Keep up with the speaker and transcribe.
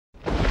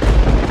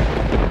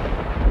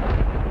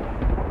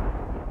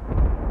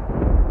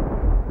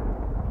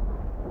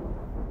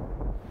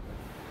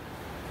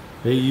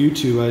Hey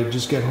YouTube, I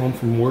just got home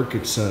from work.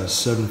 It's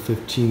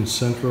 7:15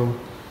 Central,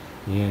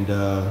 and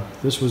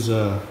this was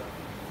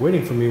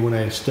waiting for me when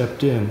I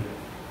stepped in.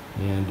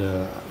 And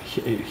a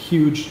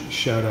huge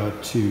shout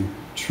out to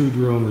True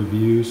Drone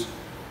Reviews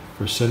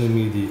for sending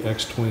me the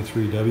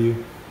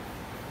X23W.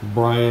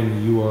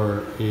 Brian, you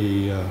are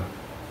a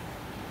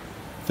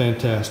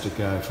fantastic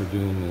guy for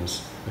doing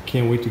this. I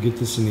can't wait to get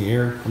this in the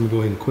air. I'm gonna go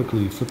ahead and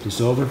quickly flip this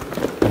over.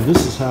 And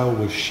this is how it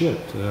was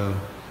shipped.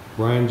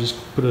 Brian just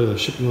put a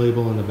shipping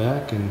label on the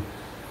back and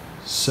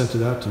sent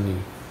it out to me.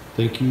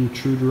 Thank you,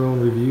 True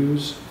Drone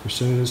Reviews, for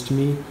sending this to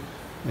me.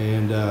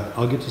 And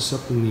I'll get this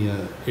up in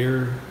the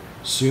air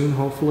soon,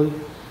 hopefully.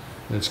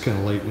 It's kind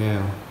of late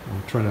now.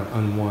 I'm trying to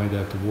unwind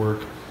after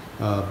work.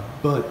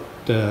 But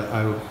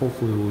I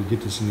hopefully will get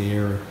this in the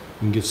air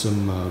and get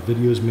some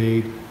videos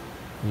made.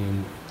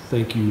 And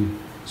thank you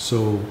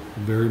so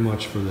very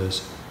much for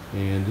this.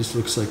 And this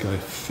looks like a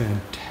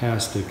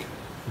fantastic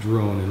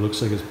drone. It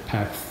looks like it's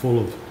packed full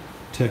of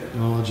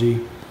technology.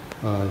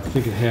 I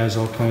think it has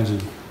all kinds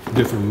of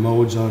different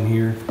modes on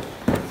here.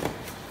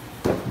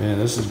 Man,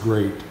 this is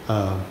great.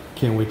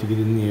 Can't wait to get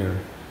it in the air.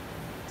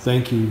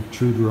 Thank you,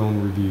 True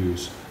Drone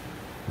Reviews.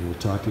 And we'll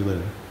talk to you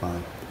later.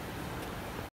 Bye.